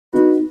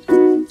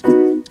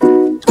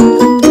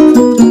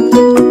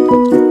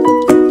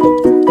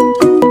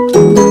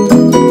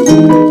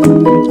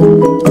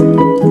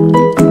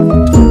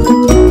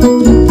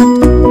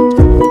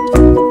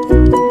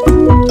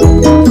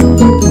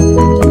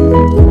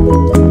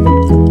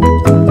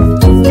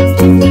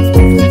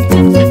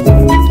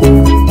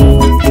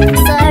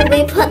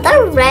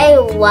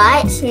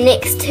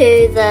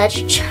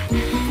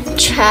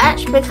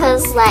church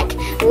because like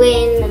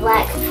when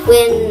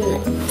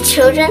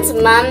children's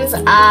mums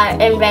are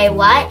in Ray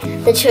White,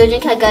 the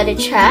children can go to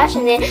church,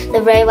 and then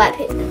the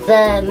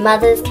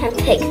mothers can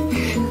pick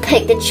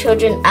the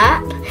children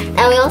up.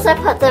 And we also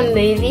put the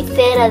movie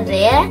theater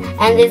there,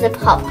 and there's a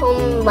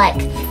popcorn,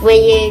 like where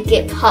you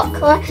get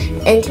popcorn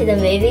into the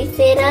movie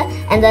theater,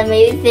 and the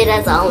movie theater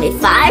is only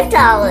 $5.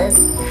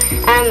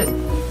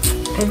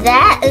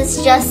 That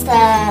is just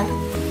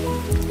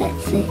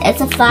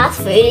it's a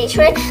fast food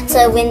tree.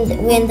 So when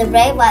the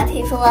Ray White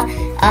people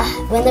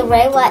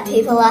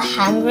are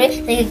hungry,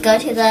 they could go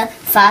to the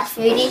fast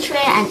food tree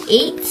and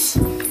eat.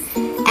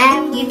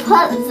 And we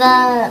put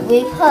that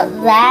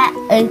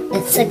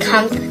it's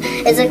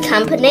a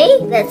company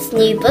that's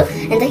new book,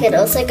 and they could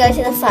also go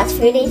to the fast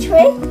food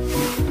tree.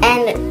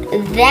 And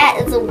that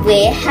is a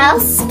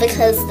warehouse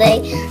because the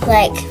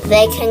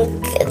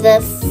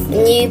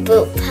new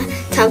book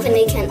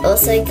company can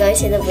also go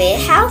to the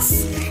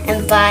warehouse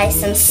and buy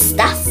some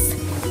stuff.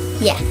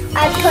 Yeah.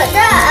 I put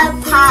the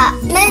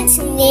apartment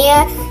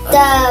near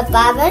the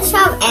barber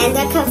shop and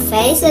the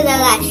cafe so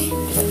that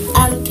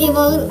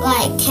people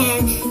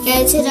can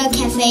go to the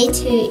cafe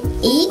to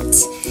eat.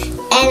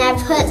 And I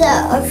put the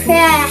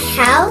opera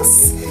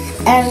house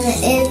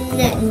in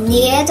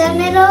near the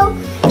middle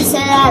so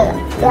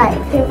that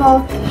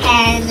people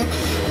can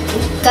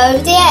go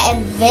there and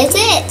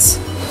visit.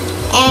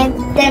 And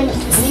the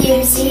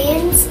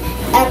museums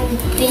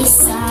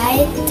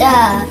beside the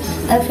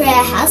opera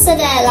house so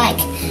that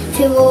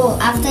people,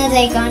 after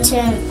they go to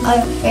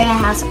opera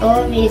house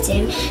or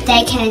museum,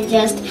 they can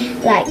just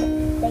they can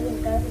go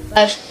to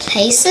both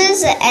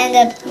places. And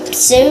the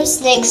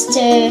zoo's next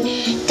to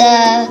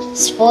the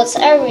sports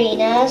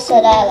arena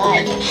so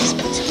that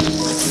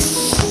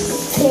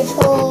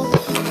people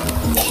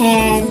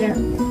can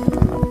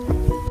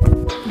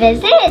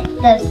visit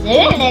the zoo,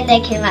 and then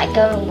they can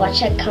go and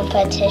watch a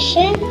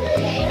competition.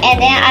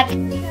 And then I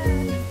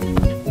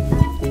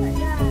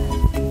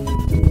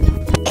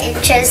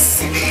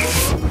just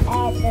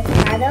at the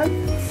bottom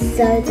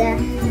so that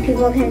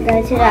people can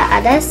go to the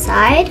other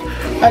side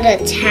of the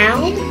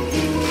town.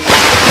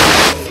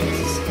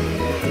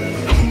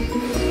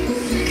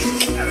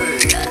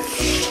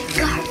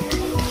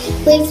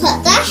 We put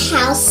the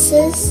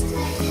houses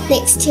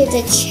next to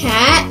the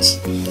church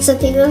so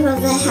people from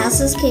the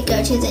houses could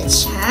go to the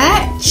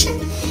church.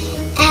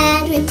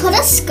 And we put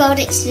a school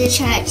next to the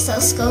church so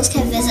schools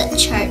can visit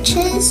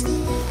churches.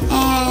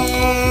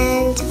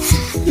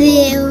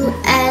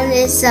 And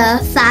there's a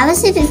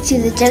pharmacy next to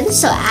the gym,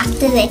 so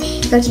after they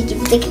go to the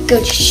gym, they can go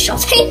to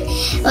shopping.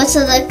 Also,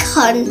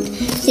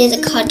 there's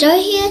a condo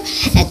here.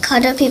 At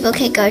condo, people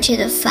can go to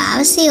the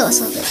pharmacy,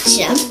 also the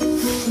gym.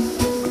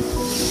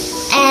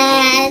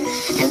 And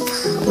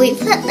we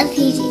put the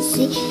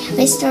PTC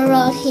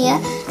restaurant here,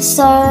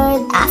 so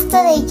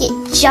after they get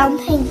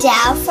jumping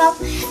down from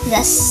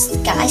the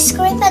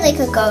skyscraper, they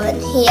could go in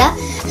here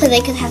so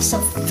they could have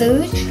some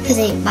food because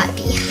they might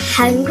be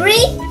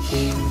hungry.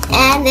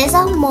 And there's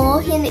a mall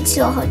here next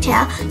to a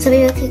hotel, so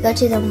people could go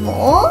to the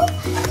mall.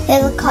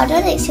 There's a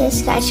condo next to a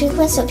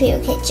skyscraper, so people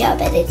can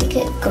jump and then they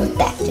could go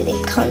back to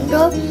their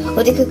condo,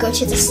 or they could go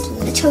to this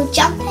little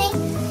jumping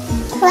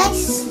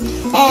place.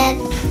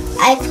 And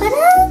I put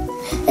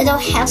a little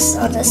house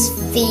on this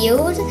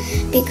field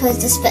because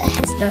this bit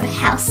has no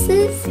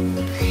houses.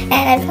 And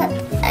I put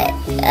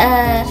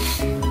a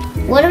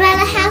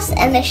watermelon house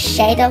in the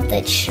shade of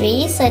the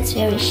tree, so it's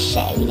very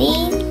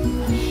shady.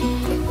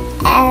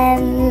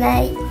 And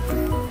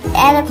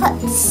I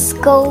put the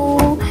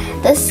school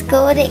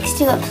next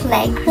to a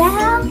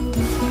playground.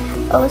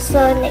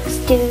 Also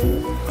next to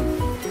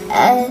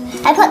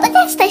I put the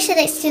gas station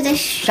next to the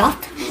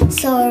shop,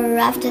 so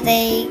after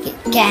they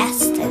get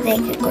gassed, they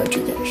could go to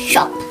the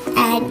shop.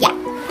 And yeah,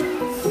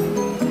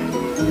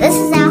 this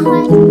is our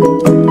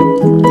home.